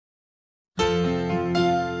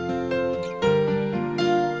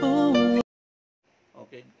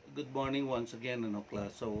Good morning once again,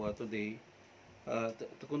 class. So today,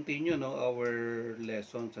 to continue, our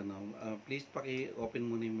lessons, please paki-open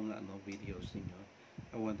muna yung mga videos ninyo.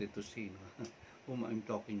 I wanted to see, whom I'm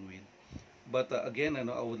talking with. But again, I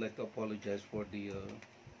would like to apologize for the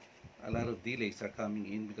a lot of delays are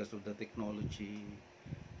coming in because of the technology,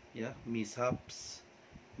 mishaps,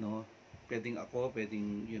 no. Pwedeng ako,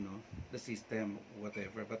 pwedeng, the system,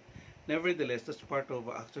 whatever. But nevertheless, that's part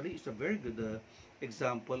of, actually, it's a very good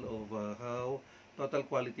example of how total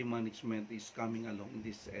quality management is coming along in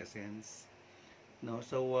this essence. No,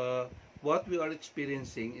 so what we are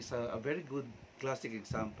experiencing is a very good classic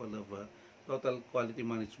example of total quality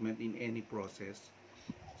management in any process.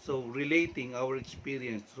 So relating our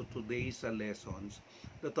experience to today's lessons,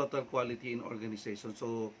 the total quality in organization.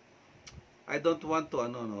 So I don't want to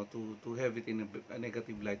to have it in a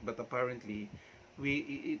negative light, but apparently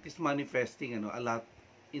it is manifesting a lot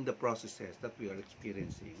in the processes that we are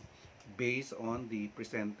experiencing based on the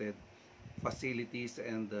presented facilities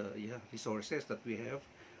and resources that we have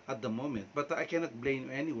at the moment. But I cannot blame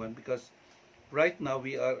anyone because right now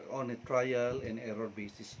we are on a trial and error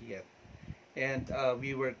basis yet, and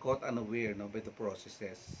we were caught unaware by the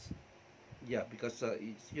processes. Yeah, because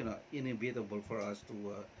it's inevitable for us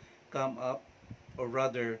to come up, or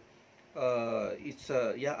rather it's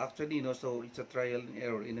actually so it's a trial and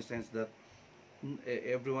error in a sense that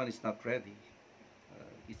everyone is not ready,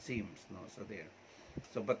 it seems, so there.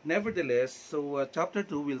 So but nevertheless, so chapter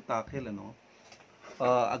 2 will tackle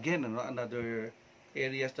again another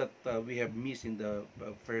areas that we have missed in the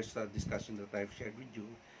first discussion that I've shared with you,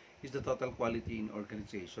 is the total quality in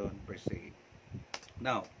organization per se.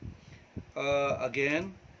 Now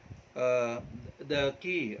again, the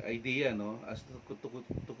key idea, as to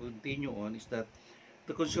continue on, is that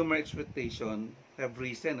the consumer expectation have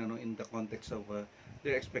risen in the context of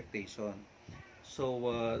their expectation.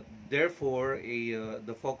 So therefore,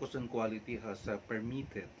 the focus on quality has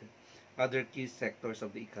permitted other key sectors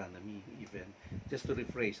of the economy, even just to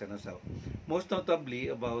rephrase, so most notably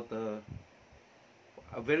about a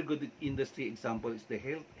very good industry example is the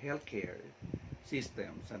healthcare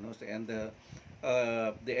systems, and the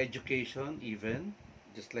education, even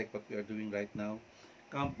just like what we are doing right now.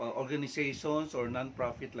 Organizations or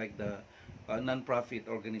non-profit, like the non-profit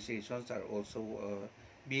organizations, are also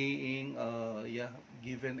being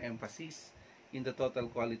given emphasis in the total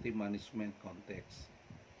quality management context.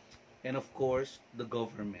 And of course, the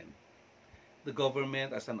government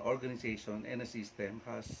as an organization and a system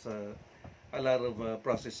has a lot of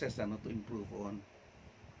processes to improve on.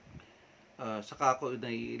 Saka ako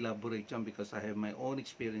na-elaborate yan because I have my own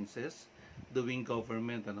experiences doing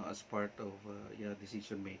government as part of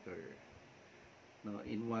decision maker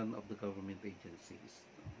in one of the government agencies,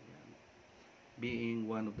 being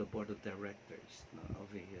one of the board of directors of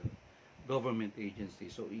a government agency.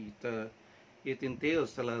 So it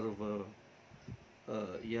entails a lot of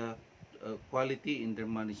quality in their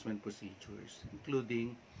management procedures,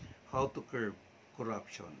 including how to curb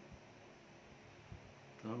corruption.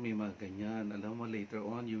 May mga ganyan. Alam mo, later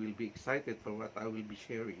on, you will be excited for what I will be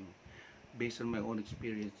sharing based on my own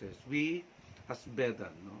experiences. We as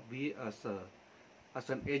BEDAN, we as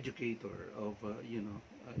an educator of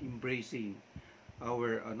embracing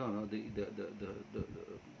our the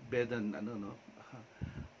BEDAN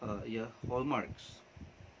hallmarks,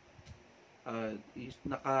 is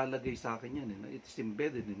nakalagay sa akin yan, it's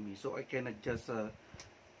embedded in me, so I cannot just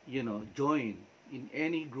join in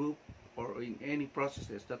any group or in any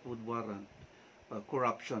processes that would warrant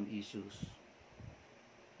corruption issues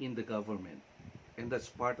in the government. And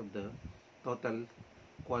that's part of the total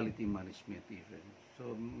quality management even.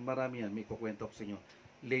 So marami yan, may kukwento ko sa inyo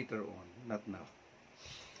later on, not now.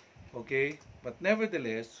 Okay, but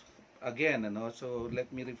nevertheless, again, so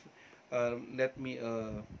let me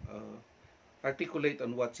articulate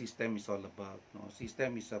on what system is all about.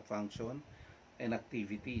 System is a function and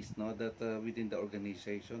activities that within the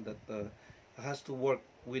organization that has to work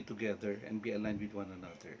with together and be aligned with one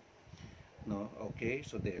another. Okay,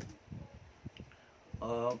 so there.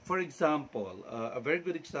 For example, a very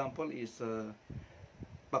good example is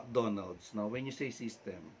McDonald's. Now, when you say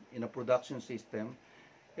system, in a production system,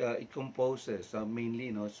 it composes mainly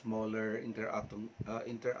smaller interacting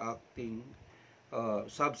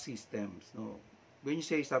subsystems. When you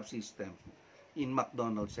say subsystem in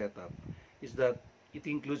McDonald's setup, is that it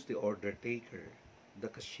includes the order taker, the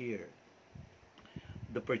cashier,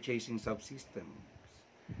 the purchasing subsystems,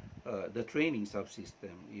 the training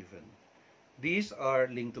subsystem even. These are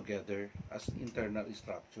linked together as internal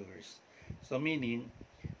structures. So meaning,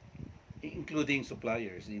 including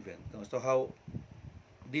suppliers even. So how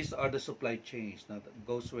these are the supply chains that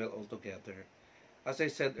goes well all together. As I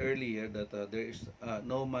said earlier, that there is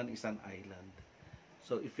no man is an island.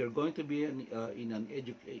 So if you're going to be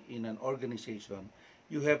in an organization,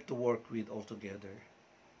 you have to work with all together,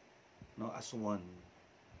 no, as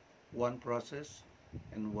one process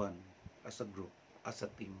and one as a group, as a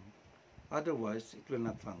team. Otherwise, it will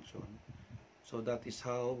not function. So that is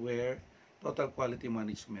how where total quality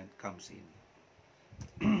management comes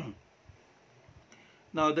in.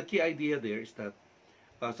 Now, the key idea there is that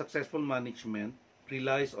successful management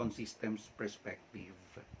relies on systems perspective.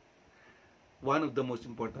 One of the most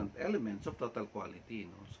important elements of total quality,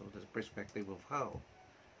 so the perspective of how.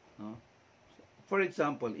 No? For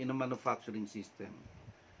example, in a manufacturing system,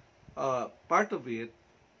 part of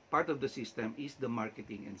the system is the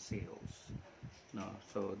marketing and sales. No,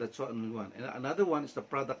 so that's only one. And another one is the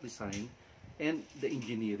product design and the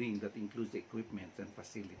engineering that includes the equipment and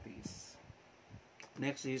facilities.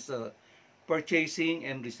 Next is purchasing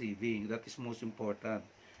and receiving. That is most important.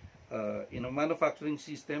 In a manufacturing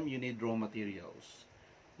system, you need raw materials.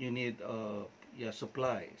 You need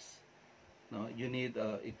supplies. No, you need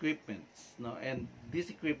equipments. No, and these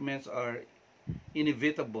equipments are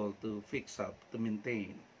inevitable to fix up, to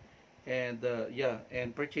maintain. And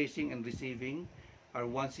and purchasing and receiving are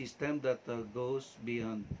one system that goes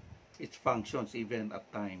beyond its functions even at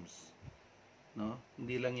times. No,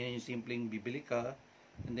 hindi lang yan yung simpleng bibili ka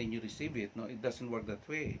and then you receive it. No, it doesn't work that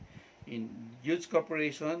way. In huge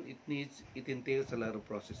corporation, it entails a lot of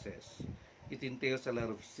processes. It entails a lot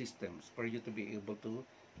of systems for you to be able to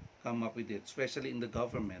come up with it, especially in the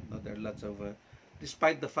government. No, there are lots of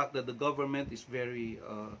despite the fact that the government is very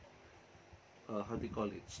how do you call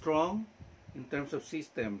it, strong in terms of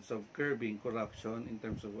systems of curbing corruption, in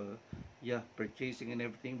terms of purchasing and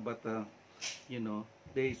everything, but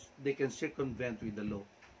they can circumvent with the law.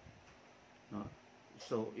 No?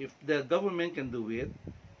 So if the government can do it,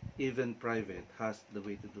 even private has the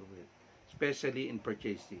way to do it, especially in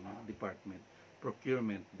purchasing department,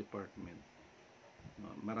 procurement department. No?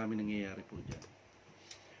 Marami nangyayari po dyan.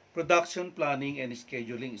 Production planning and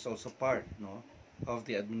scheduling is also part, no, of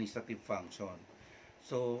the administrative function.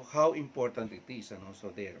 So how important it is,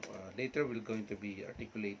 so there. Later we're going to be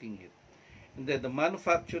articulating it. And then the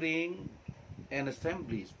manufacturing and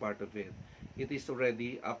assembly is part of it. It is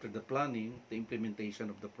already after the planning, the implementation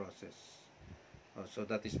of the process. So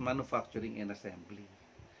that is manufacturing and assembly.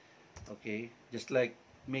 Okay, just like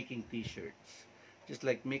making t-shirts, just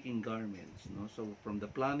like making garments. No, so from the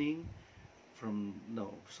planning, from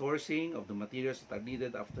sourcing of the materials that are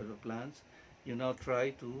needed after the plants, you now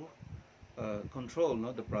try to control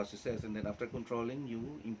the processes, and then after controlling,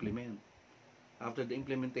 you implement. After the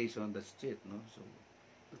implementation, that's it. No, so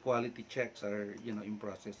the quality checks are in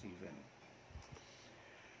process even.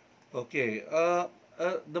 Okay,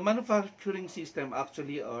 the manufacturing system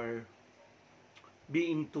actually are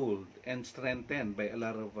being tooled and strengthened by a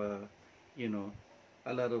lot of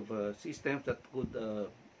systems that could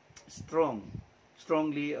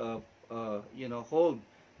strongly hold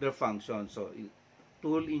their function. So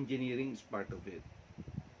tool engineering is part of it.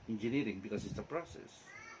 Engineering, because it's a process.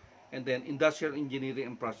 And then industrial engineering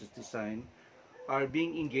and process design are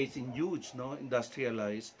being engaged in huge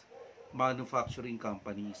industrialized manufacturing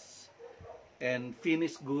companies. And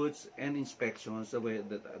finished goods and inspections, the way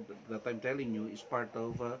that I'm telling you, is part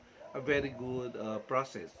of a very good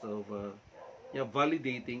process of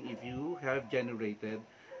validating if you have generated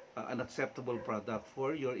an acceptable product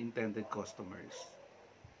for your intended customers.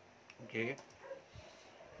 Okay.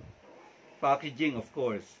 Packaging, of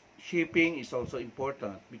course. Shipping is also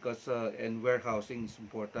important because and warehousing is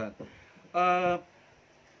important.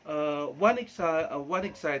 One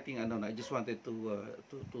exciting I just wanted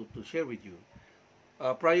to share with you.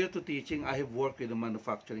 Prior to teaching, I have worked with a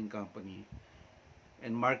manufacturing company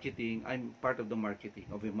and marketing. I'm part of the marketing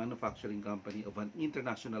of a manufacturing company of an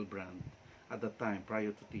international brand at the time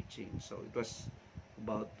prior to teaching. So it was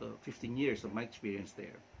about 15 years of my experience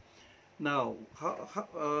there. Now,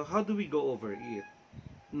 how do we go over it?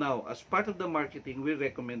 Now, as part of the marketing, we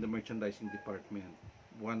recommend the merchandising department,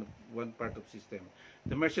 one part of system.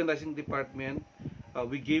 The merchandising department,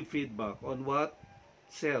 we give feedback on what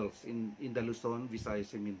sells in the Luzon,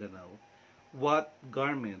 Visayas, and Mindanao. What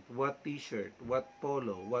garment, what t-shirt, what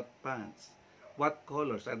polo, what pants, what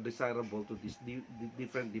colors are desirable to these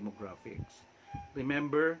different demographics.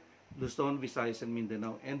 Remember, Luzon, Visayas, and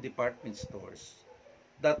Mindanao, and department stores.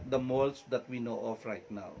 That the malls that we know of right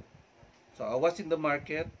now. So I was in the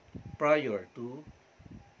market prior to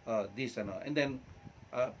this, and then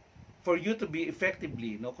for you to be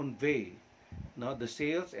effectively convey the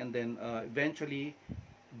sales, and then eventually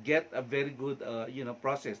get a very good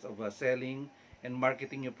process of selling and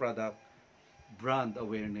marketing your product. Brand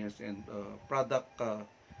awareness and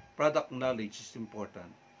product knowledge is important.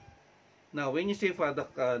 Now, when you say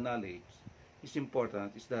product knowledge is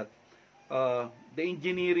important, is that the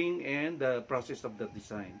engineering and the process of the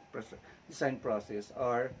design process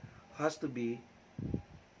has to be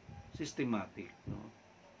systematic. No?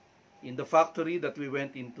 In the factory that we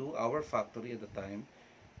went into, our factory at the time,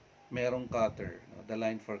 merong cutter, no? The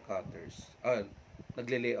line for cutters.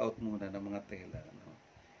 Nagle-layout muna ng mga tela. No?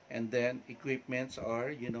 And then, equipments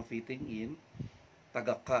are, fitting in,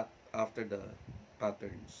 taga-cut after the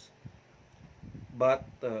patterns. But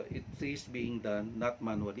it is being done not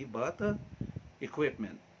manually, but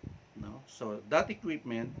equipment. No? So, that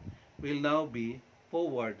equipment will now be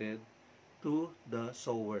forwarded to the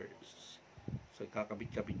sewers. So,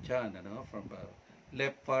 kakabit-kabit yan, from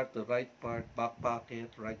left part to right part, back pocket,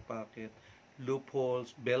 right pocket,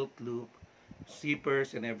 loopholes, belt loop,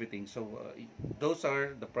 zippers, and everything. So, those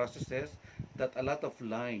are the processes that a lot of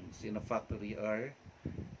lines in a factory are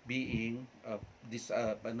being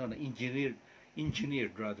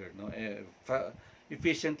engineered rather, no,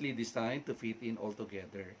 efficiently designed to fit in all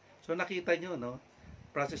together. So, nakita nyo, no,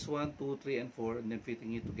 process 1, 2, 3, and 4, and then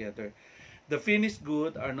fitting it together. The finished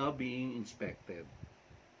goods are now being inspected.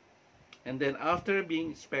 And then after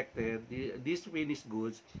being inspected, these finished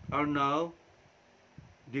goods are now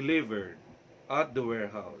delivered at the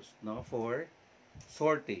warehouse, no, for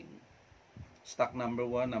sorting. Stock number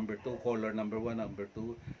 1, number 2, color number 1, number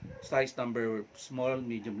 2, size number small,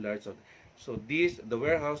 medium, large. So the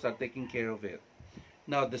warehouse are taking care of it.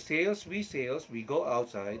 Now the we go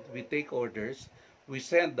outside, we take orders, we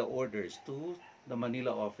send the orders to the Manila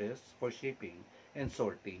office for shipping and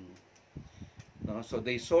sorting. No, so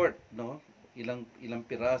they sort, no, ilang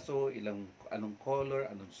piraso, anong color,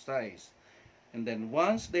 anong size. And then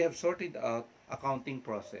once they have sorted out, accounting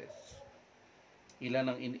process.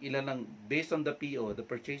 Ilan ang based on the PO, the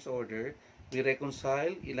purchase order, we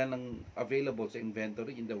reconcile ilan ang available sa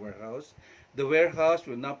inventory in the warehouse. The warehouse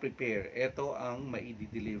will now prepare. Ito ang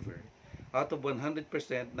mai-deliver. Out of 100%,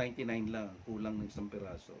 99 lang, kulang ng isang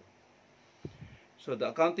piraso. So the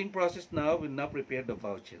accounting process now will now prepare the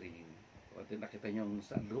vouchering. O, nakita nyo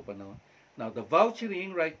sa group, Now the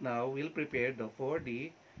vouchering right now will prepare for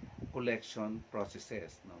the collection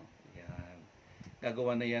processes, no. Yan.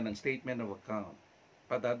 Gagawa na yan ng statement of account.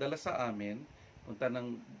 Padadala sa amin, punta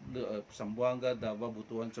ng Zamboanga, Davao,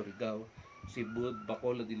 Butuan, Surigao, Cebu,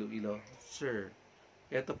 Bacolod, Iloilo. Sir,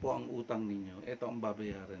 ito po ang utang ninyo. Ito ang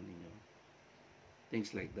babayaran ninyo.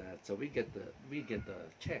 Things like that. So we get the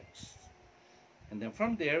checks. And then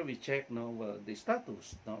from there, we check the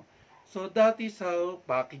status. No? So that is how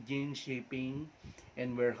packaging, shipping,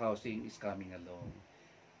 and warehousing is coming along.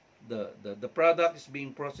 The product is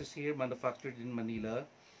being processed here, manufactured in Manila.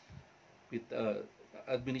 With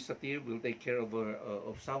administrative will take care of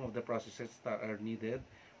some of the processes that are needed.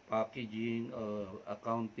 Packaging,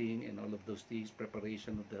 accounting, and all of those things,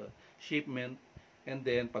 preparation of the shipment. And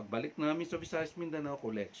then, pagbalik namin sa Visayas Mindanao,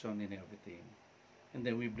 collection and everything. And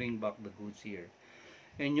then we bring back the goods here.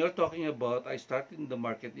 And you're talking about, I started in the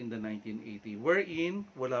market in the 1980, wherein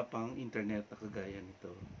wala pang internet na kagaya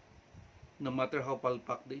nito. No matter how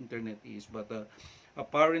palpak the internet is, but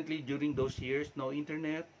apparently during those years, no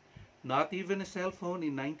internet, not even a cell phone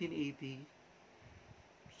in 1980.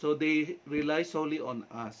 So they rely solely on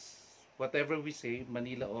us. Whatever we say,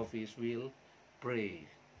 Manila office will pray.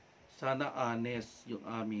 Sana honest yung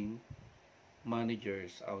aming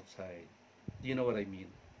managers outside. Do you know what I mean?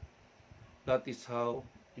 That is how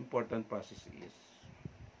important process is.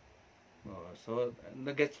 So,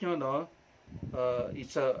 nagets nyo, no?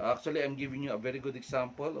 Actually, I'm giving you a very good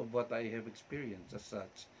example of what I have experienced as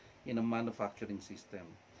such in a manufacturing system.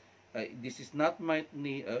 This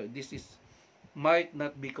might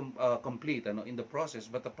not be complete in the process,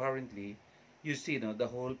 but apparently, you see the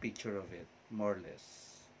whole picture of it, more or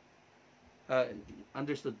less.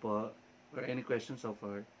 Understood po? Or any questions so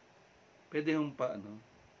far? Pwede hong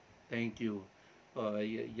Thank you.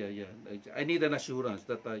 Yeah. I need an assurance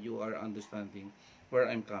that you are understanding where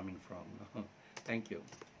I'm coming from. Thank you.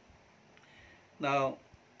 Now,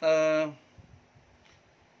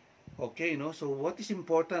 okay, so what is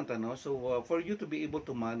important, So, for you to be able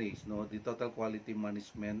to manage, the total quality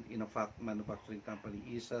management in a manufacturing company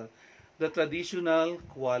is the traditional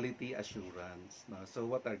quality assurance. So,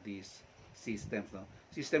 what are these systems?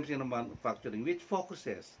 Systems in manufacturing, which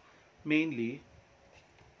focuses mainly,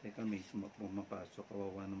 teka, may mapasok,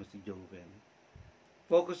 kawawa naman si Joven.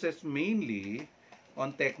 Focuses mainly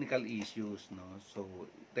on technical issues, So,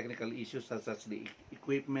 technical issues such as the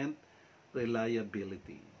equipment,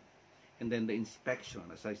 reliability. And then the inspection,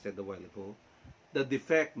 as I said a while ago, the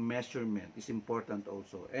defect measurement is important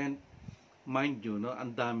also. And mind you, no,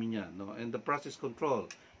 ang dami niya, no, and the process control,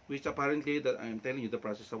 which apparently that I'm telling you the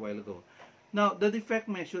process a while ago. Now, the defect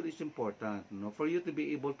measure is important, no, for you to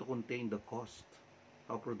be able to contain the cost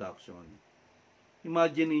of production.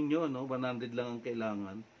 Imagine niyo, no, 100 lang ang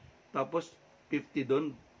kailangan, tapos 50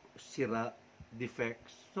 doon sira,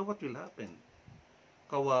 defects. So what will happen?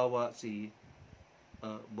 Kawawa si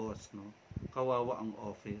boss, no? Kawawa ang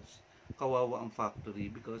office, kawawa ang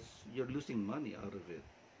factory because you're losing money out of it.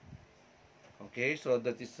 Okay, so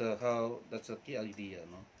that is that's a key idea,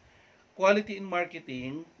 no? Quality in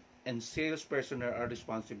marketing and sales personnel are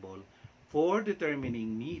responsible for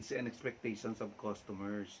determining needs and expectations of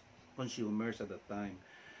customers, consumers at that time.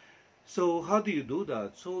 So how do you do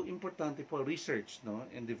that? So importante po research, no,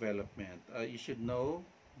 and development. You should know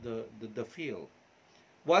the field.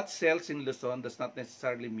 What sells in Luzon does not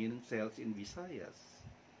necessarily mean sells in Visayas,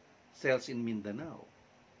 sells in Mindanao.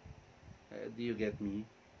 Do you get me?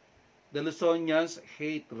 The Luzonians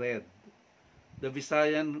hate red. The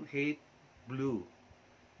Visayan hate blue.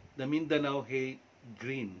 The Mindanao hate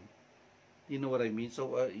green. You know what I mean?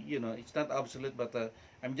 So, you know, it's not absolute, but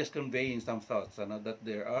I'm just conveying some thoughts, that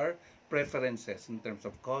there are preferences in terms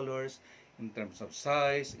of colors, in terms of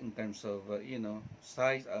size, in terms of,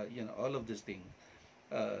 size, all of these things.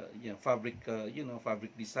 Fabric,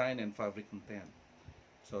 fabric design and fabric content.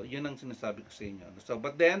 So, yun ang sinasabi ko sa inyo. So,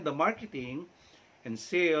 but then, the marketing and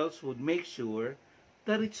sales would make sure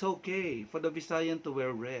that it's okay for the Visayan to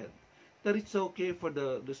wear red, that it's okay for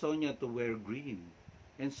the Luzonian to wear green,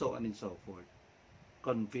 and so on and so forth.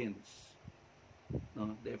 Convince,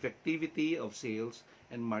 no, the effectivity of sales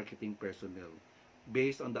and marketing personnel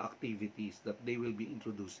based on the activities that they will be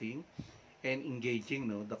introducing and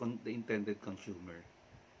engaging, no, the intended consumer.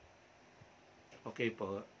 Okay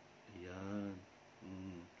po. Ayan.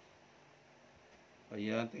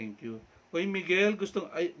 Ayan, thank you. Hoy Miguel,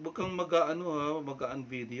 wag kang mag-aan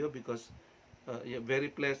video because very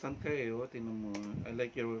pleasant ka eh. Oh. Tingnan mo. I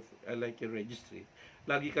like your registry.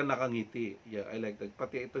 Lagi ka nakangiti. Yeah, I like that.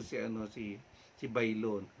 Pati ito si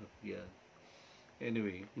Bailon. Yeah.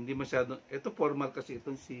 Anyway, hindi masyado. Ito formal kasi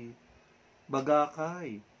itong si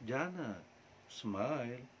Bagakay. Jana.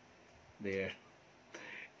 Smile. There.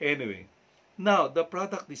 Anyway. Now, the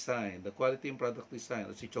product design, the quality in product design.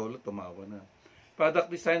 Si Cholo tumawa na.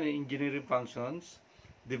 Product design and engineering functions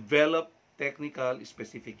develop technical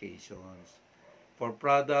specifications for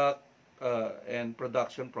product and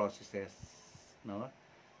production processes, no?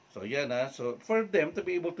 So yan so for them to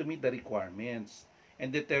be able to meet the requirements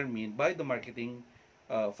and determined by the marketing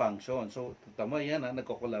function. So tama yan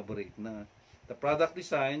nagko-collaborate na. The product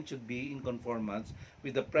design should be in conformance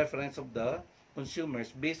with the preference of the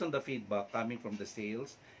consumers based on the feedback coming from the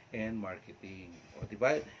sales and marketing. O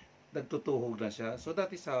diba? Nagtutuhog na siya. So that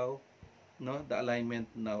is how, no, the alignment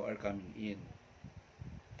now are coming in.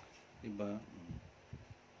 Diba?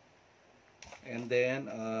 And then,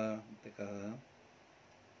 teka.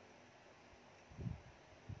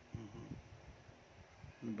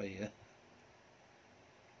 Ano ba yan?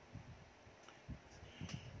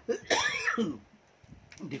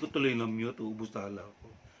 Hindi ko tuloy na mute. Ubus tala ako.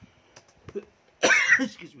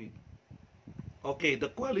 Excuse me. Okay, the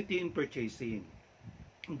quality in purchasing.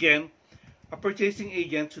 Again, a purchasing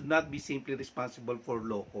agent should not be simply responsible for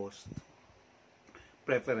low cost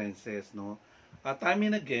preferences, no? Time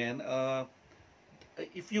and again,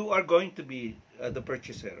 if you are going to be the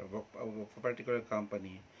purchaser of a particular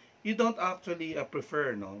company, you don't actually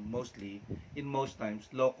prefer, no, in most times,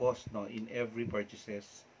 low cost, no, in every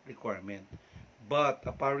purchases requirement. But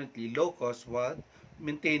apparently, low cost,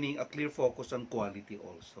 maintaining a clear focus on quality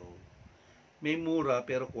also. May mura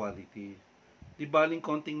pero quality. Di baling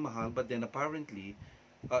konting mahal, but then apparently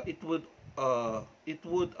it would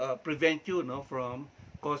prevent you, no, from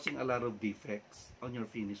causing a lot of defects on your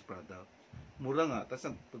finished product. Mura nga,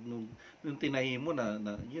 tapos nung tinahi mo na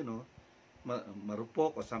you know,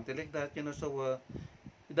 marupok or something like that, you know, so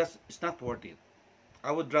it's not worth it. I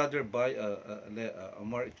would rather buy a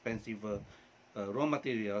more expensive raw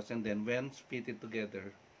materials, and then when fitted together,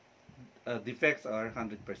 defects are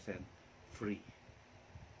 100% free.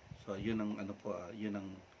 So, yun ang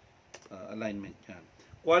alignment yan.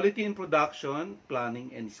 Quality in production,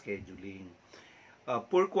 planning, and scheduling.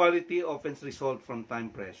 Poor quality often result from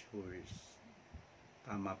time pressures.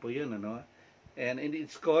 Tama po yun, ano? And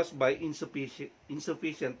it's caused by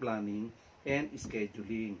insufficient planning and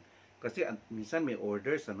scheduling. Kasi minsan may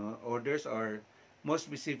orders, ano? Orders are most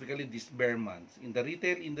specifically these bare months. In the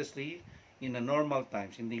retail industry, in the normal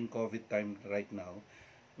times, hindi in COVID time right now,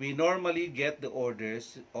 We normally get the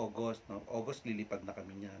orders August, no? August lilipad na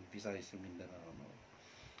kami niyan, Visayas and Mindanao, no?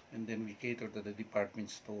 And then we cater to the department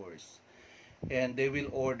stores. And they will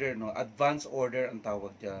order, no? Advance order ang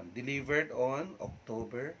tawag diyan. Delivered on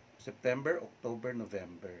September, October,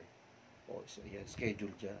 November. Oh, so yan,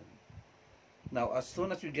 schedule diyan. Now, as soon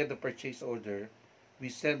as we get the purchase order, we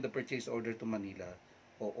send the purchase order to Manila.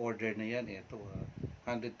 O order na yan, ito ha.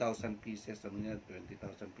 100,000 pieces, ano yan,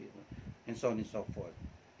 20,000 pieces, and so on and so forth.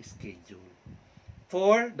 Schedule.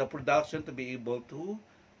 For the production to be able to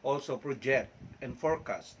also project and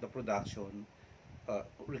forecast the production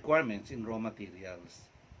requirements in raw materials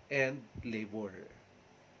and labor.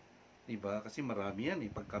 Diba? Kasi marami yan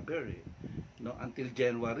pag-compare No? Until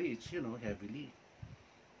January, it's, heavily.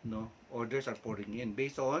 No? Orders are pouring in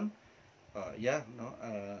based on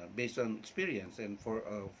based on experience and for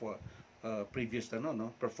previous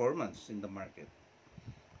performance in the market.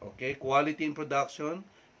 Okay, quality in production,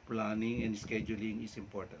 planning and scheduling is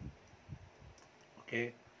important.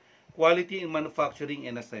 Okay, quality in manufacturing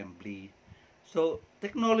and assembly. So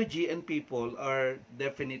technology and people are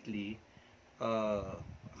definitely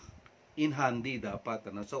in handy dapat.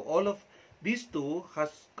 So all of these two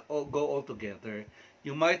go all together.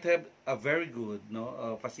 You might have a very good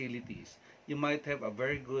facilities. You might have a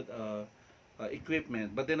very good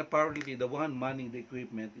equipment, but then apparently the one manning the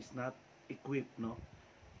equipment is not equipped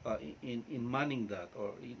in manning that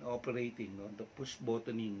or in operating the push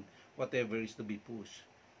buttoning, whatever is to be pushed.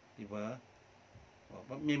 Diba?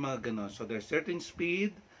 May mga ganon. So there's certain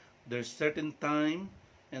speed, there's certain time,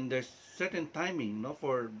 and there's certain timing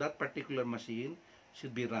for that particular machine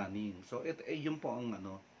should be running. So yun po ang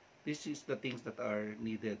this is the things that are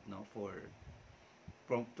needed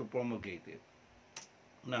to promulgate it.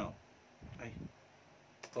 Now,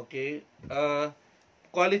 okay,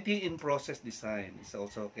 quality in process design is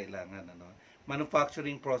also kailangan.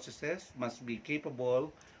 Manufacturing processes must be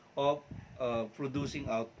capable of producing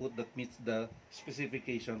output that meets the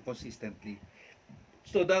specification consistently.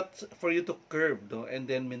 So that's for you to curb and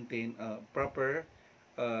then maintain proper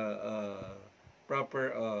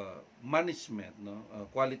management,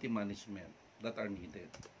 quality management that are needed.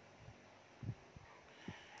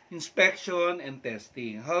 Inspection and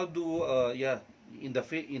testing. How do in a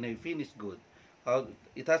finished good, how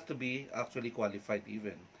it has to be actually qualified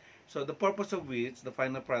even. So the purpose of which the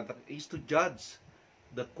final product is to judge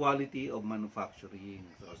the quality of manufacturing.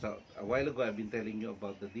 So a while ago I've been telling you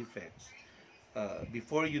about the defects.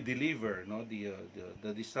 Before you deliver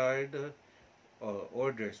the desired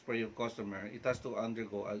orders for your customer, it has to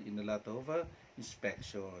undergo in a lot of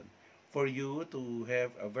inspection for you to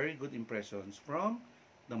have a very good impressions from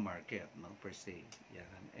the market, per se,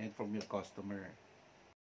 and from your customer.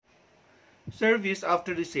 Service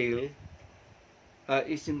after the sale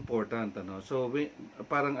is important, so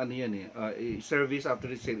parang service after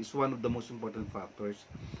the sale is one of the most important factors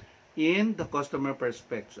in the customer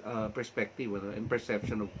perspective and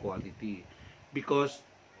perception of quality, because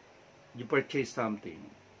you purchase something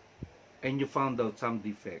and you found out some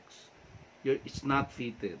defects. It's not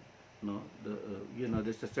fitted,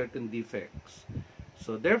 there's a certain defects.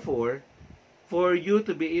 So therefore, for you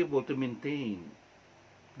to be able to maintain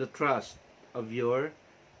the trust of your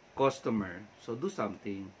customer, so do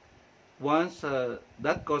something. Once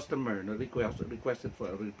that customer requested for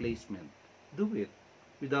a replacement, do it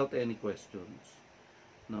without any questions.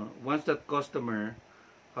 Once that customer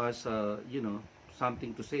has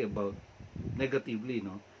something to say about negatively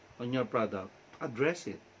on your product, address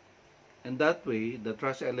it, and that way the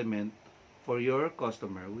trust element for your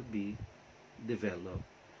customer would be developed.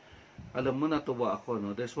 Alam mo, natuwa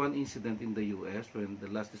ako, there's one incident in the US when the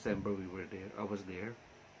last December I was there.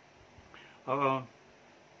 To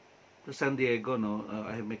San Diego,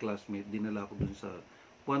 I have my classmate, dinala ko dun sa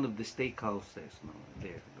one of the steakhouses,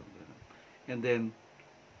 there. And then,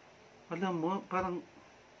 alam mo, parang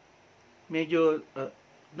medyo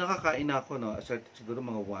nakakain ako, siguro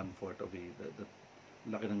mga 1/4 of the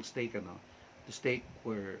laki ng steak, the steak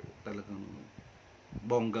were talagang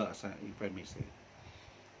bongga, if I may say.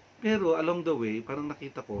 Pero along the way, parang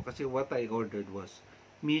nakita ko, kasi what I ordered was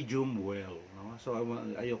medium well, so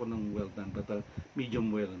ayoko ng well done, but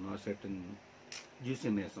medium well, a certain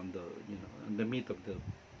juiciness on the on the meat of the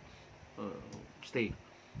steak.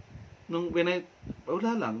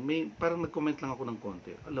 Wala lang, parang nag-comment lang ako ng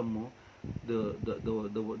konti. Alam mo,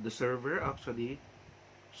 the server actually,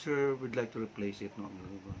 sir, would like to replace it.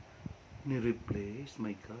 Ni-replace?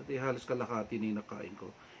 My God. Halos kalahati na nakain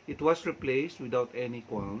ko. It was replaced without any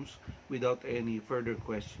qualms, without any further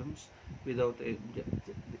questions,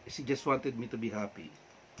 she just wanted me to be happy.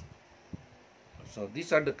 So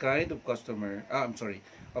these are the kind of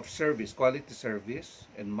of service, quality service,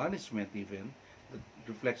 and management even, the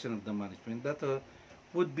reflection of the management, that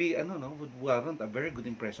would be, I don't know, would warrant a very good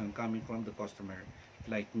impression coming from the customer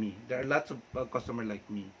like me. There are lots of customer like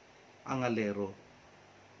me, angalero,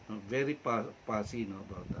 very fussy,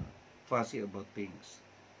 about fussy about things.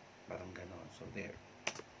 Parang ganon. So there.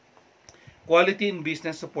 Quality in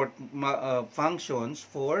business support functions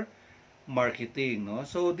for marketing, no?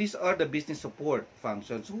 So these are the business support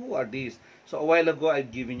functions. Who are these? So a while ago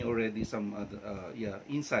I've given you already some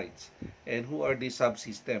insights. And who are these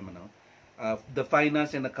subsystem, no? The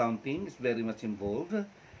finance and accounting is very much involved.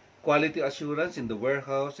 Quality assurance in the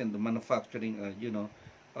warehouse and the manufacturing,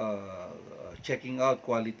 checking out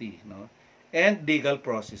quality, no? And legal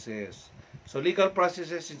processes. So legal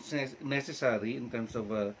processes is necessary in terms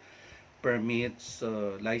of permits,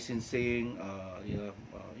 licensing,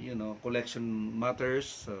 collection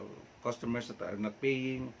matters, customers that are not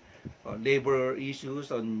paying, labor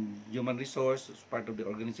issues on human resource as part of the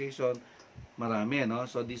organization. Marami, no?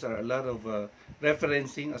 So these are a lot of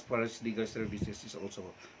referencing as far as legal services is also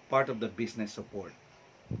part of the business support.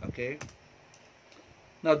 Okay?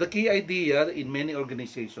 Now, the key idea in many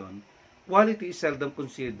organizations, quality is seldom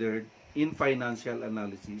considered in financial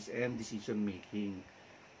analysis and decision making.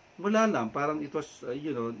 Wala lang, parang it was,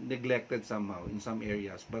 neglected somehow in some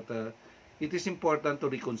areas. But it is important to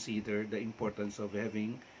reconsider the importance of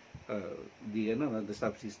having the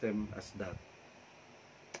subsystem as that.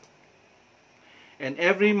 And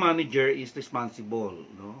every manager is responsible,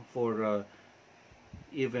 no, for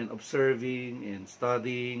even observing and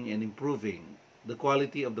studying and improving the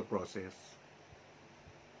quality of the process.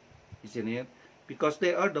 Isn't it? Because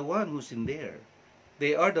they are the one who's in there.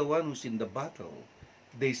 They are the one who's in the battle.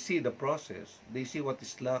 They see the process. They see what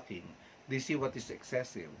is lacking. They see what is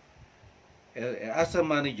excessive. As a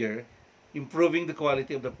manager, improving the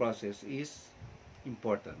quality of the process is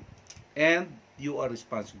important. And you are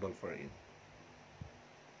responsible for it.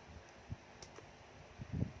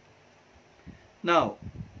 Now,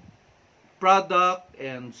 product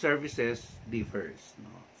and services differs. No?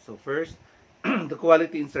 So first, the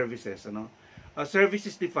quality in services. A service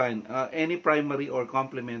is defined any primary or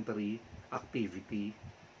complementary activity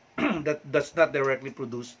that does not directly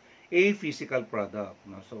produce a physical product.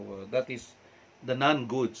 No? So that is the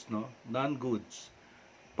non-goods, no? Non-goods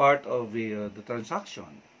part of the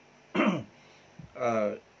transaction.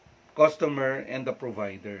 Customer and the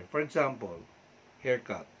provider. For example,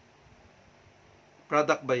 haircut.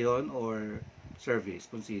 Product ba yun or service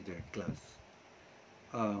considered class?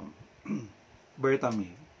 Berta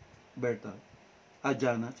May. Berta.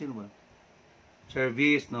 Jana. Sino ba?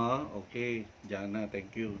 Service, no? Okay. Jana,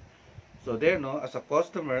 thank you. So there, no? As a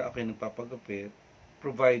customer, ako yung nagpapagupit.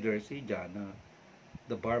 Provider, si Jana.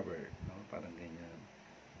 The barber. No? Parang ganyan.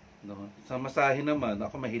 No? Sa masahe naman,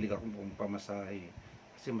 ako mahilig akong pamasahe.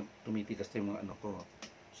 Kasi tumitigas na yung mga ano ko.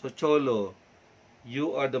 So, cholo,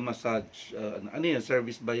 you are the massage, ano yun,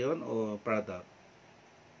 service ba yun o product?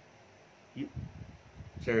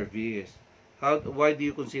 Service. Why do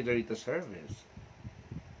you consider it a service?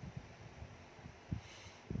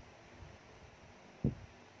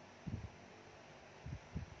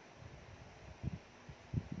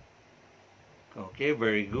 Okay,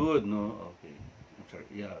 very good, no? Okay. I'm sorry.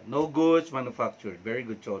 Yeah, no goods manufactured. Very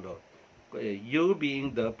good, Cholo. You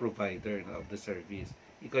being the provider of the service.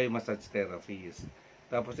 Ikaw yung massage therapist.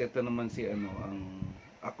 Tapos ito naman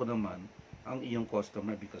ako naman, ang iyong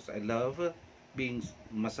customer because I love being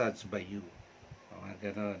massaged by you.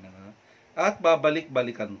 Gano'n, no? At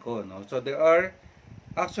babalik-balikan ko, no? So there are,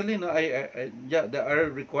 actually, no, there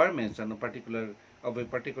are requirements of a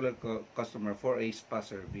particular customer for a spa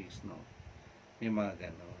service, no? May mga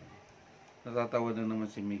gano'n. Natatawa na naman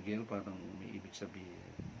si Miguel, parang may ibig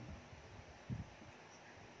sabihin.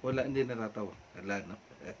 Wala, hindi natatawa. Wala, no?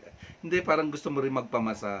 Hindi, parang gusto mo rin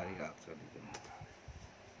magpamasahe, actually.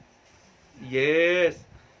 Yes.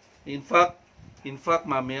 In fact,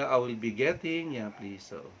 mamaya, I will be getting, please.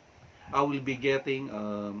 So, I will be getting,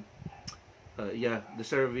 the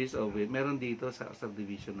service of it. Meron dito sa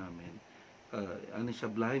subdivision namin. Siya,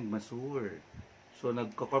 blind masseur. So,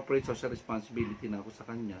 nagko-corporate social responsibility na ako sa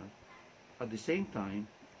kanya. At the same time,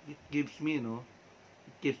 it gives me,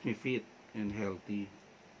 it keeps me fit and healthy.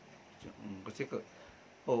 Kasi,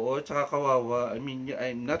 tsaka kawawa. I mean,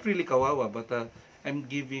 I'm not really kawawa, but I'm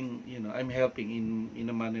giving, I'm helping in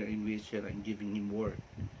a manner in which I'm giving him work.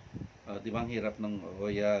 Di ba, ang hirap ng,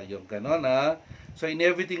 yung ganon, ha? So, in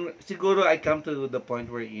everything, siguro I come to the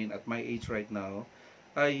point wherein, at my age right now,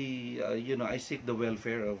 I seek the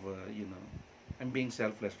welfare of, I'm being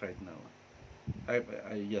selfless right now.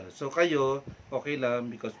 So, kayo, okay lang,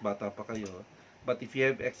 because bata pa kayo, But if you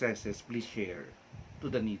have excesses, please share to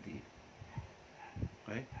the needy.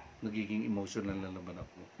 Okay? Nagiging emotional na naman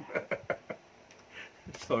ako.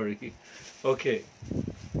 Sorry. Okay.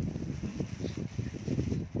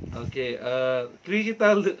 Okay.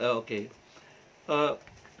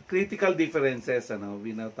 Critical differences,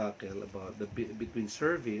 we now tackle about between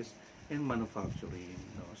service and manufacturing.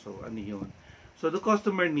 So, ano yun? So, the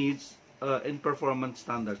customer needs and performance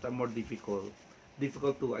standards are more difficult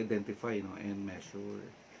to identify, and measure.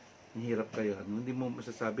 Hirap kayo, hindi mo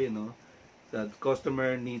masasabi, that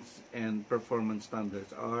customer needs and performance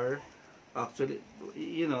standards are actually,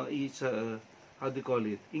 it's how do you call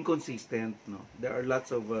it, inconsistent. There are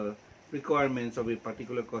lots of requirements of a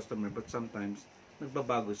particular customer, but sometimes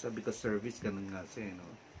nagbabago siya because service ganun nga siya,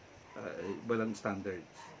 walang standards,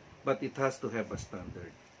 but it has to have a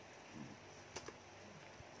standard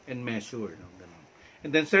and measure, ganun.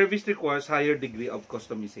 And then service requires higher degree of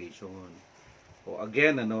customization.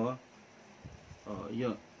 Again,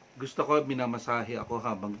 yun, gusto ko minamasahe ako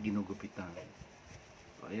habang ginugupitan.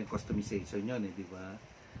 Ayan, customization yun, di ba?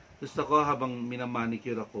 Gusto ko habang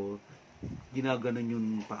minamanicure ako, ginaganon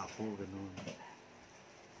yung pa ako, ganun.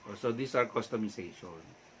 So these are customization.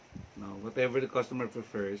 Now, whatever the customer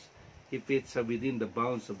prefers, if it's within the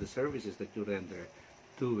bounds of the services that you render,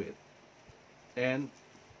 do it. And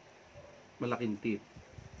malaking tip,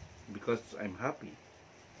 because I'm happy.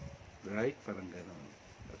 Right? Parang ganon.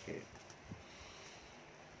 Okay.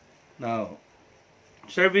 Now,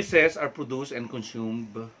 services are produced and consumed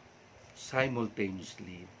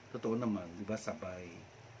simultaneously. Totoo naman, di ba? Sabay.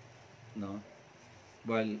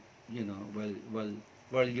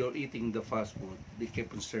 While you're eating the fast food, they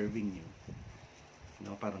keep on serving you.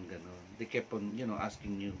 Parang ganon. They keep on,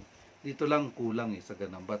 asking you. Dito lang kulang sa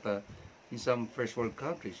ganon. But in some first world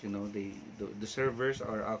countries, the servers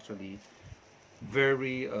are actually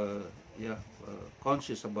very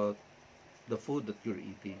conscious about the food that you're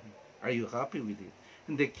eating. Are you happy with it?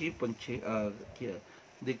 And they keep on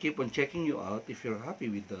checking you out if you're happy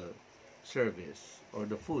with the service or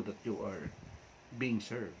the food that you are being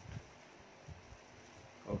served.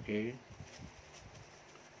 Okay.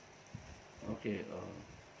 Okay.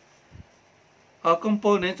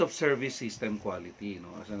 Components of service system quality,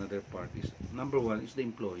 as another part is, number one is the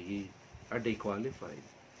employee. Are they qualified?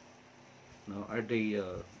 Are they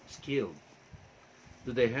skilled?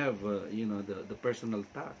 Do they have the personal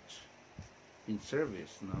touch in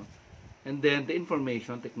service? And then the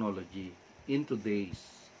information technology in today's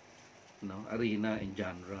arena and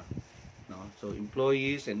genre. So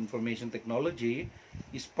employees and information technology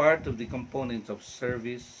is part of the components of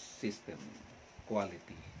service system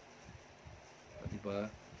quality. Diba?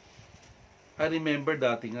 I remember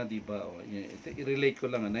dati nga, diba, i-relate ko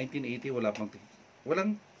lang, 1980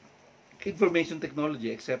 walang information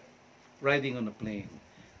technology except riding on a plane.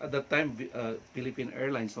 At that time, Philippine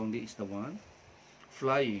Airlines only is the one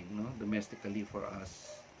flying, domestically for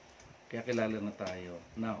us. Kaya kilala na tayo.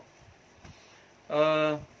 Now,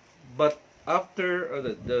 but after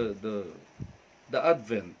the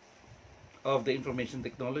advent of the information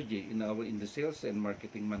technology in the sales and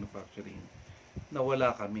marketing manufacturing,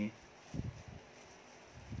 nawala kami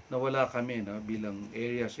bilang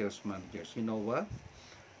area sales managers. You know what?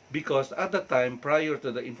 Because at the time, prior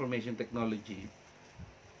to the information technology,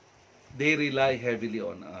 they rely heavily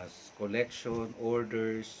on us. Collection,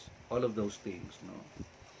 orders, all of those things.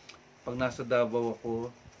 Pag nasa Davao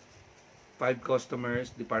ako, 5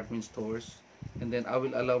 customers, department stores, and then I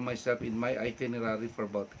will allow myself in my itinerary for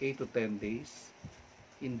about 8 to 10 days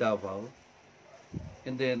in Davao.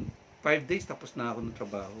 And then, 5 days tapos na ako ng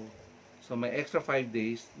trabaho. So, may extra 5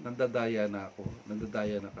 days, nandadaya na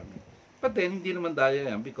kami. But then, hindi naman daya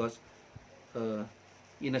yan because,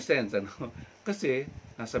 in a sense, kasi,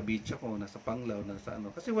 nasa beach ako, nasa Panglao,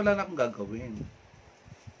 kasi wala na akong gagawin.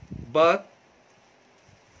 But,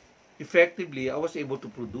 effectively, I was able to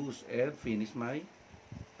produce and finish my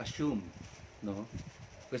assumed,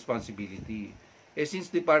 responsibility. Since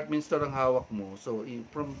department store ang hawak mo, so,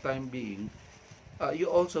 from time being, you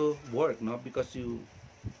also work, because you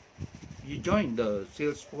join the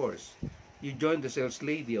sales force. You join the sales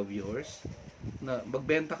lady of yours na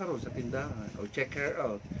magbenta ka ron sa tindahan o check her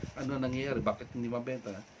out. Ano nangyayari? Bakit hindi mabenta?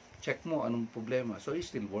 Check mo anong problema. So, you're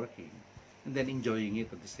still working. And then enjoying it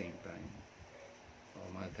at the same time.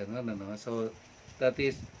 Mga ganun, So, that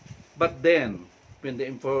is, but then, when the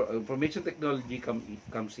information technology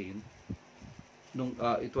comes in,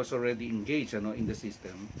 it was already engaged in the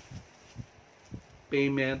system,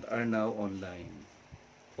 payment are now online.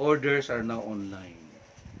 Orders are now online.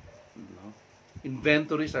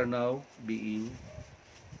 Inventories are now being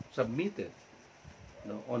submitted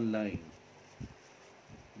online.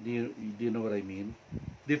 Do you know what I mean?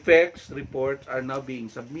 Defects reports are now being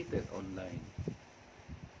submitted online.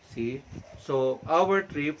 See? So, our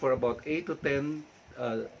trip for about 8 to 10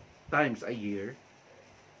 times a year,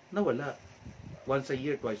 nawala. Once a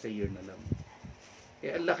year, twice a year na lang.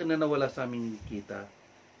 Ang laki na nawala sa aming kita.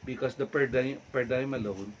 Because the per dime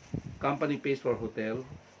alone, company pays for hotel,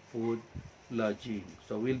 food, lodging.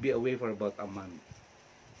 So, we'll be away for about a month.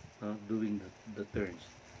 Doing the turns.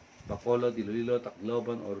 Bacolod, Iloilo,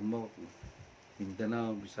 Tacloban, Ormoc,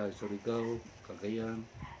 Mindanao, Visayas, Surigao, Cagayan,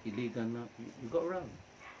 Iligan na. You go around.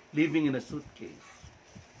 Living in a suitcase.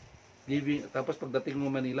 Tapos pagdating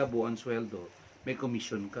mo Manila, buwan sweldo, may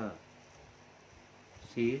commission ka.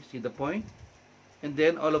 See the point? And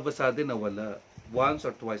then all of a sudden nawala. Once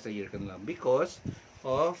or twice a year ka na lang because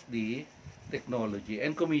of the technology.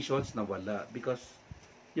 And commissions nawala because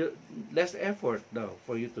less effort daw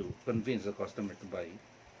for you to convince the customer to buy.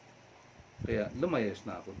 Kaya lumayas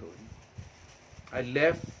na ako doon. I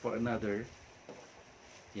left for another.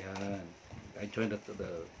 Yan. I joined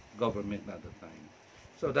the government at the time.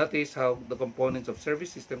 So that is how the components of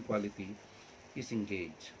service system quality is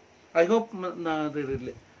engaged. I hope na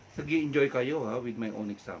nag-enjoy kayo with my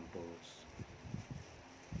own examples.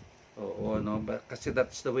 But kasi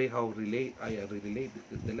that's the way how I relate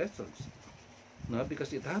the lessons. No, because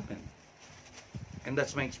it happened. And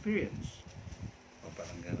that's my experience.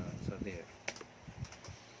 Parang gano'n. So there.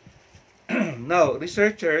 Now,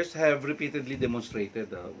 researchers have repeatedly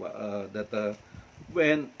demonstrated that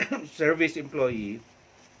when service employee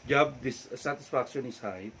job satisfaction is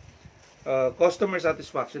high, customer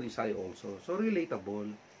satisfaction is high also. So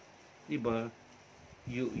relatable, diba?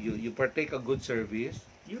 You partake a good service,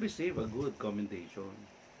 you receive a good commendation.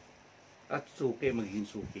 At suki, magiging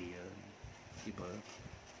suki yan, diba?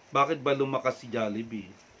 Bakit ba lumakas si Jollibee?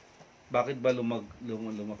 Bakit ba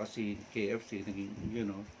lumakas si KFC?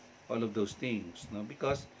 Naging, all of those things, no?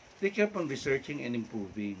 Because they kept on researching and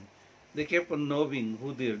improving. They kept on knowing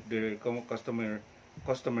who their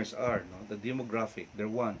customers are, no? The demographic, their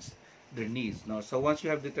wants, their needs, no? So once you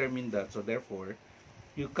have determined that, so therefore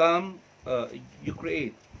you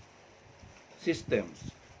create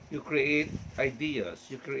systems, you create ideas,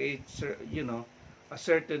 you create a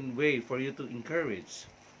certain way for you to encourage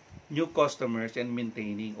new customers and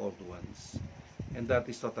maintaining old ones. And that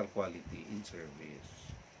is total quality in service.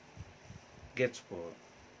 Gets po?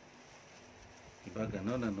 Diba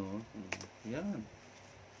ganon, Yan.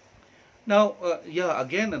 Now,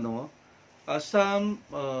 again, some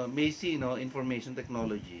may see, information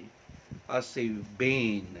technology as a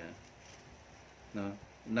bane, no?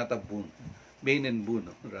 Not a boon. Bane and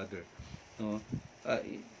boon, rather. No?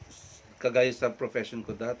 Kagaya sa profession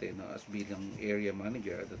ko dati, as bilang area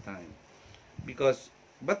manager at the time.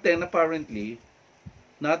 But then apparently,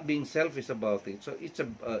 not being selfish about it, so it's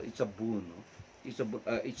a boon, no?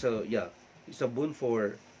 It's a boon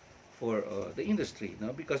for the industry,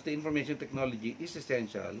 no? Because the information technology is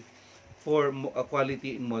essential for a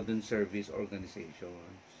quality in modern service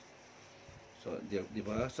organizations. So,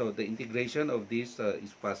 diba? So the integration of this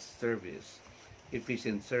is fast service,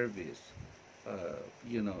 efficient service,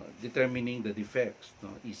 determining the defects,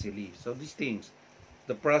 no, easily. So these things,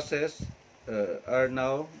 the process are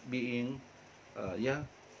now being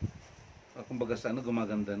kumbaga sa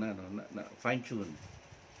gumaganda na, fine-tuned.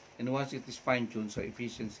 And once it is fine-tuned, so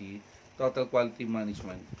efficiency, total quality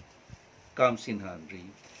management comes in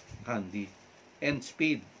handy. And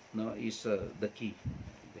speed, no, is the key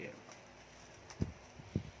there.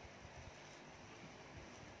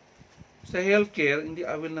 Sa healthcare,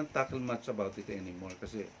 I will not tackle much about it anymore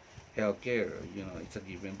kasi healthcare, it's a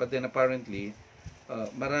given. But then apparently,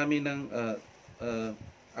 marami ng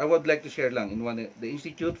I would like to share lang in the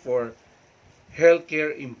Institute for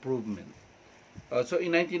Healthcare Improvement. So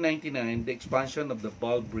in 1999, the expansion of the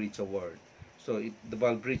Ball Bridge Award. So the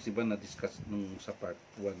Ball Bridge, diba na-discuss nung sa part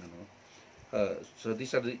 1, so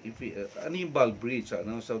these are ano yung Ball Bridge, so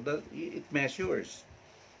it measures.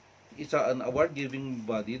 It's an award-giving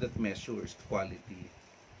body that measures quality.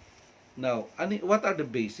 Now, what are the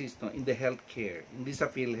bases, in the healthcare? Hindi sa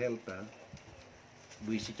PhilHealth,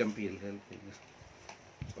 buwisit ang PhilHealth.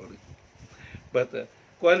 Sorry. But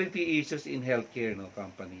quality issues in healthcare,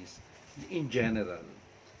 companies in general.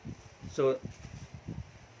 So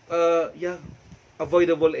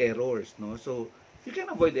avoidable errors, so you can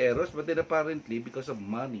avoid errors, but then apparently because of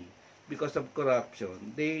money, because of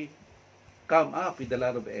corruption, they come up with a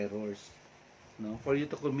lot of errors, for you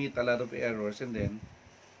to commit a lot of errors and then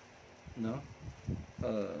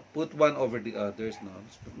put one over the others,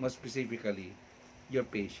 more specifically your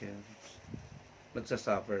patients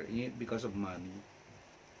magsasuffer because of money.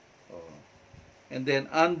 And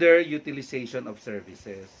then underutilization of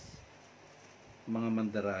services, mga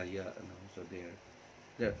mandaraya, so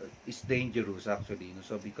there is dangerous actually,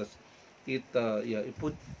 so because it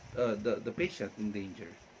put the patient in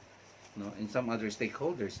danger, and some other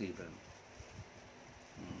stakeholders even.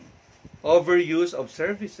 Overuse of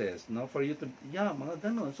services, for you to, mga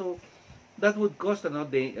ganon. So that would cost,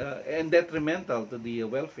 and detrimental to the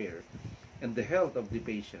welfare and the health of the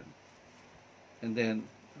patient. And then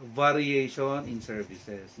variation in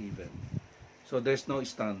services even. So there's no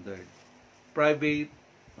standard. Private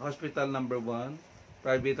hospital number 1,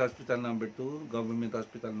 private hospital number 2, government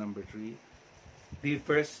hospital number 3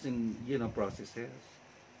 differs in processes.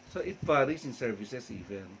 So it varies in services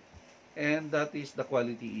even. And that is the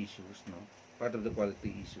quality issues, part of the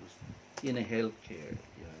quality issues in a healthcare.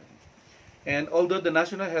 And although the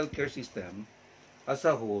national healthcare system as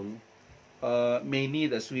a whole may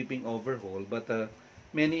need a sweeping overhaul, but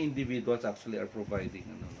many individuals actually are providing,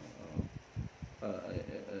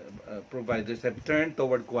 providers have turned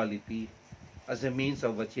toward quality as a means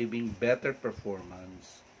of achieving better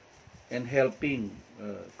performance and helping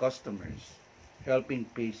customers, helping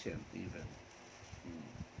patients even.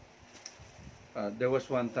 There was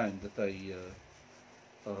one time that I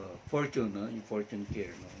in Fortune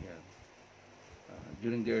Care,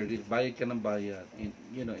 during the early bayad ka ng bayad, in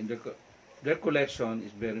their collection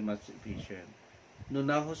is very much efficient. Noong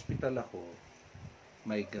na-hospital ako,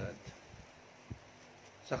 my God,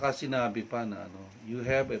 saka sinabi pa na you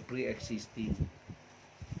have a pre-existing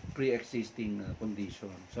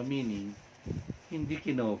condition. So meaning hindi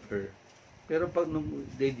kinover. Pero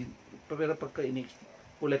pagka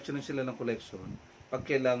collection sila ng collection, pag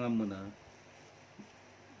kailangan mo na,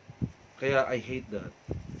 kaya I hate that.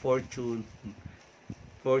 Fortune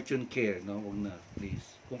Care, wag na,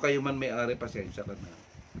 please. Kung kayo man may-ari, pasensya ka na.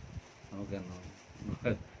 Ganon.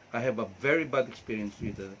 I have a very bad experience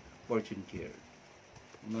with the Fortune Care.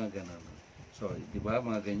 Mga ganon. So, di ba,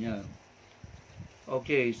 mga ganyan.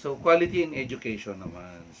 Okay, so quality in education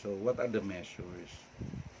naman. So, what are the measures?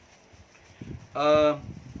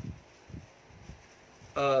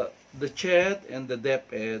 The CHED and the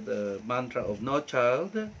DepEd mantra of no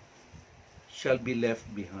child shall be left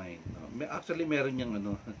behind. Actually, meron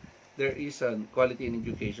yung there is a quality in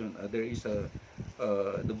education. There is the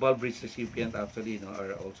Bulbridge recipient actually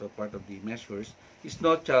are also part of the measures. Is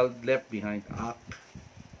no child left behind act.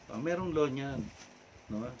 Merong law niyan,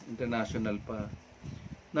 international pa.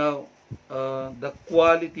 Now, the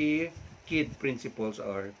quality kid principles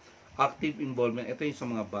are active involvement. Ito yung sa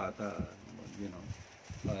mga bata,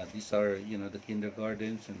 these are the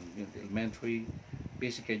kindergartens and the elementary,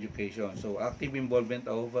 basic education. So active involvement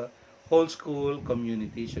of whole school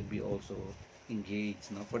community should be also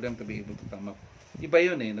engaged, for them to be able to come up. Iba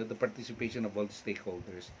yun the participation of all the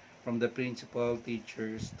stakeholders, from the principal,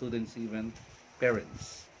 teachers, students, even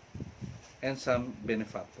parents, and some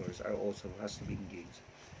benefactors are also has to be engaged.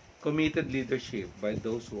 Committed leadership by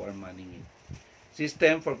those who are manning it.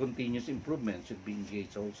 System for continuous improvement should be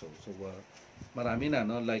engaged also. So marami na,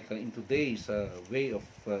 like in today's way of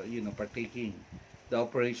partaking the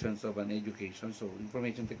operations of an education. So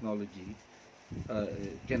information technology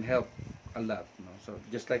can help a lot. So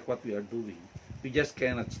just like what we are doing, we just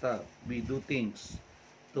cannot stop. We do things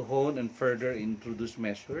to hone and further introduce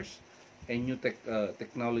measures and new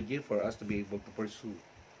technology for us to be able to pursue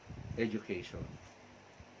education.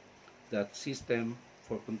 That system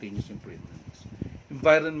for continuous improvements.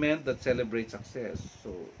 Environment that celebrates success.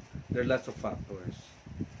 So there are lots of factors,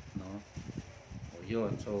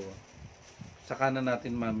 yun. So saka na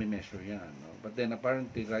natin ma-measure yan, but then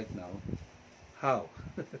apparently right now, how?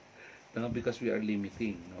 Because we are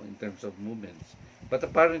limiting, in terms of movements. But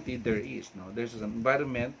apparently there's an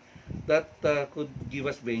environment that could give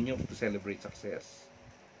us venue to celebrate success,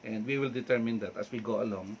 and we will determine that as we go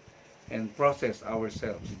along and process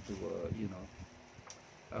ourselves into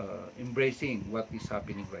embracing what is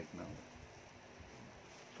happening right now,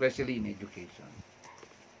 especially in education.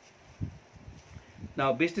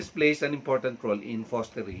 Now, business plays an important role in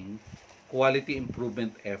fostering quality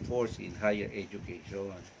improvement efforts in higher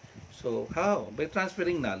education. So, how? By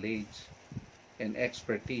transferring knowledge and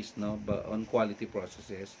expertise on quality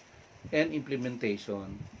processes and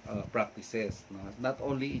implementation practices. Not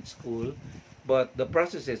only in school, but the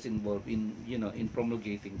processes involved in in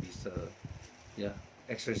promulgating these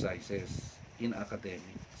exercises in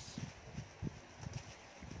academics.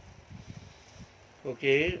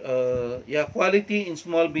 Okay, quality in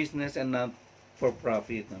small business and not for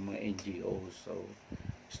profit ng mga NGOs. So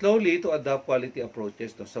slowly to adopt quality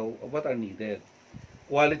approaches. So what are needed?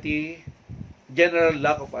 Quality, general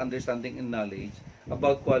lack of understanding and knowledge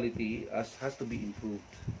about quality has to be improved.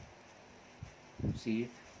 See,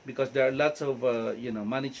 because there are lots of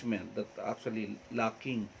management that actually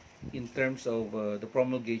lacking in terms of the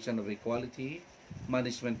promulgation of equality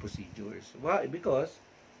management procedures. Why? Because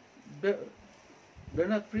they're, they're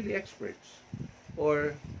not really experts,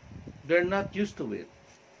 or they're not used to it,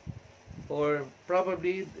 or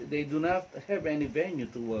probably they do not have any venue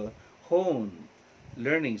to hone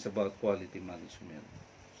learnings about quality management.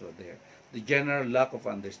 So there, the general lack of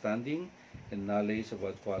understanding and knowledge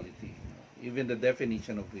about quality, even the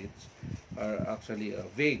definition of which are actually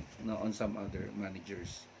vague, on some other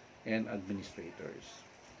managers and administrators.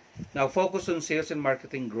 Now, focus on sales and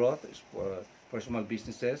marketing growth is for small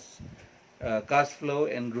businesses, cash flow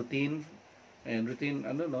and routine,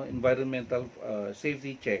 environmental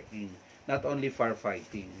safety checking, not only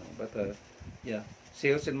firefighting, but yeah,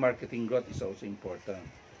 sales and marketing growth is also important,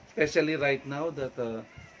 especially right now that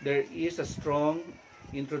there is a strong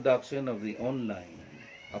introduction of the online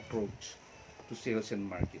approach to sales and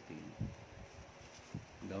marketing.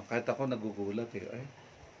 Kahit ako nagugulat ay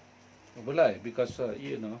wala because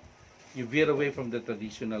you veer away from the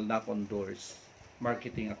traditional knock on doors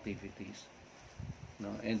marketing activities,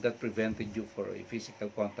 and that prevented you for a physical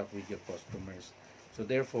contact with your customers. So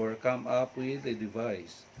therefore, come up with a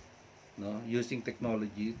device, using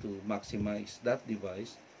technology to maximize that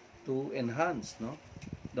device to enhance,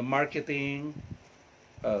 the marketing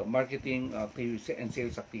activities and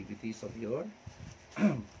sales activities of your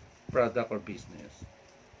product or business.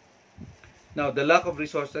 Now, the lack of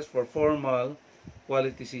resources for formal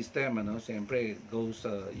quality system, siyempre it goes,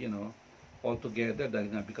 all together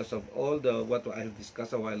dahil nga because of all the what I have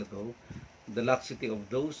discussed a while ago, the laxity of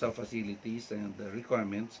those facilities and the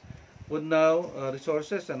requirements would now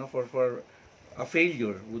resources, for a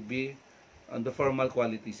failure would be on the formal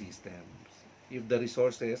quality systems if the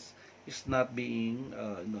resources is not being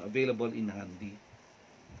available in handy.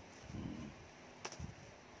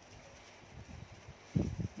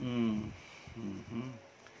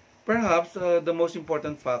 Perhaps the most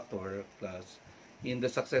important factor, class, in the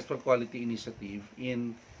successful quality initiative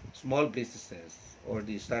in small businesses or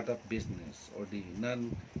the startup business or the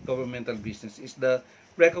non-governmental business is the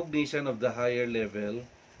recognition of the higher level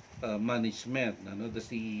management, the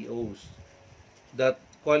CEOs, that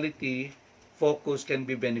quality focus can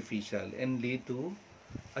be beneficial and lead to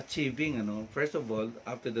achieving, first of all,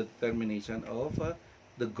 after the determination of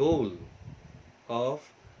the goal of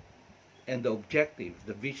and the objective,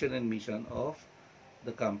 the vision and mission of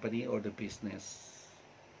the company or the business.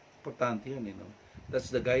 Importante yun, That's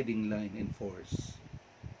the guiding line and force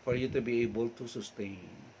for you to be able to sustain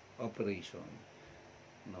operation.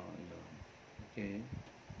 Okay.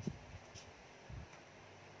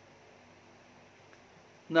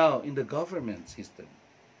 Now, in the government system,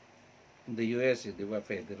 in the US, they were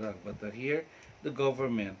federal, but here, the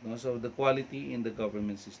government, so the quality in the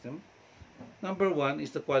government system, number one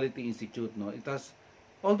is the Quality Institute. It has,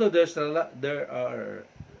 although there's a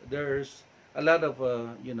lot of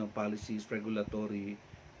policies, regulatory,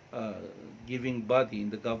 giving body in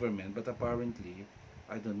the government, but apparently,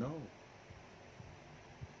 I don't know.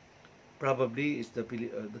 Probably it's the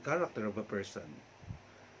character of a person.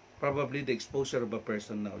 Probably the exposure of a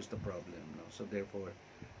person now is the problem. So therefore,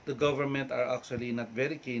 the government are actually not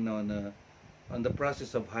very keen on the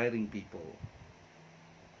process of hiring people.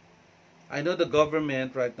 I know the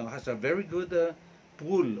government right now has a very good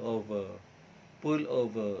pool of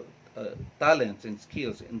talents and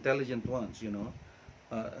skills, intelligent ones.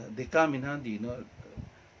 They come in handy.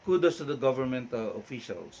 Kudos to the government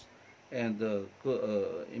officials and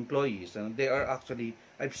employees, and they are actually,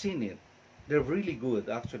 I've seen it. They're really good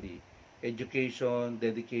actually. Education,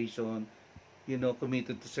 dedication,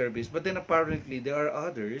 committed to service. But then apparently there are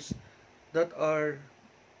others that are,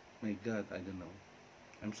 my God, I don't know.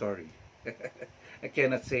 I'm sorry. I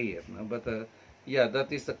cannot say it, but yeah,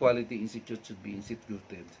 that is the Quality Institute should be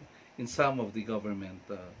instituted in some of the government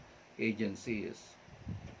agencies.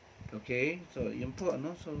 Okay, so yun po,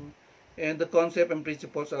 so, and the concept and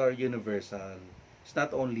principles are universal. It's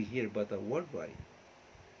not only here but worldwide.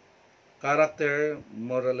 Character,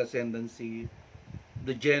 moral ascendancy,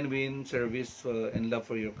 the genuine service and love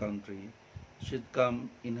for your country should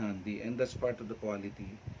come in handy, and that's part of the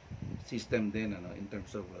quality system then, in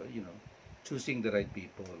terms of choosing the right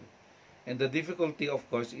people. And the difficulty, of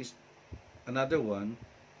course, is another one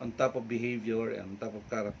on top of behavior and on top of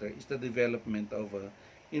character is the development of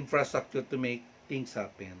infrastructure to make things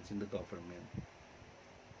happen in the government.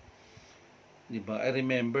 Diba? I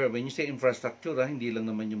remember when you say infrastructure, hindi lang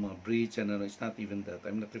naman yung mga bridge and it's not even that.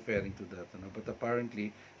 I'm not referring to that. But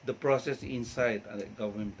apparently, the process inside a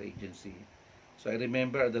government agency So I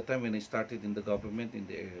remember at the time when I started in the government in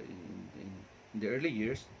the early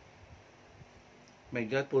years, my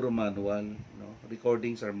God, puro manual, no?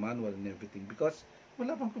 Recordings are manual and everything because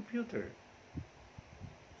wala pang computer.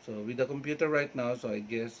 So with the computer right now, so I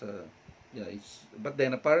guess, yeah, it's, but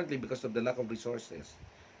then apparently because of the lack of resources,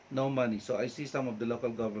 no money. So I see some of the local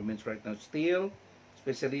governments right now still,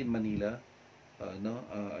 especially in Manila, no,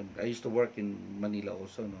 I used to work in Manila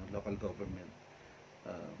also, no, local government.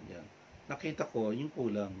 Yeah. Nakita ko yung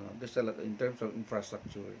kulang, no. There's a lot in terms of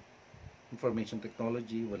infrastructure, information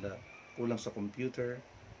technology, wala, kulang sa computer.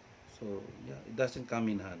 So, yeah, it doesn't come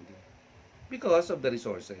in handy because of the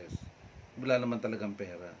resources. Wala naman talagang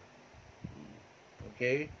pera.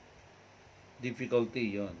 Okay?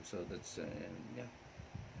 Difficulty yon. So, that's, yeah.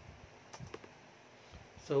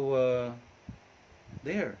 So,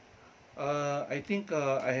 there. I think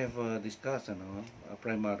I have discussed,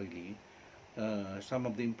 primarily, some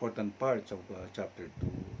of the important parts of chapter 2.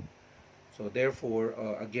 So, therefore,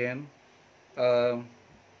 again, um,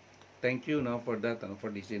 thank you, no, for that,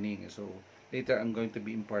 for listening. So, later I'm going to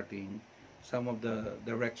be imparting some of the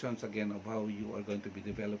directions again of how you are going to be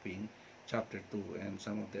developing chapter 2 and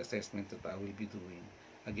some of the assessments that I will be doing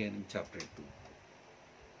again in chapter 2.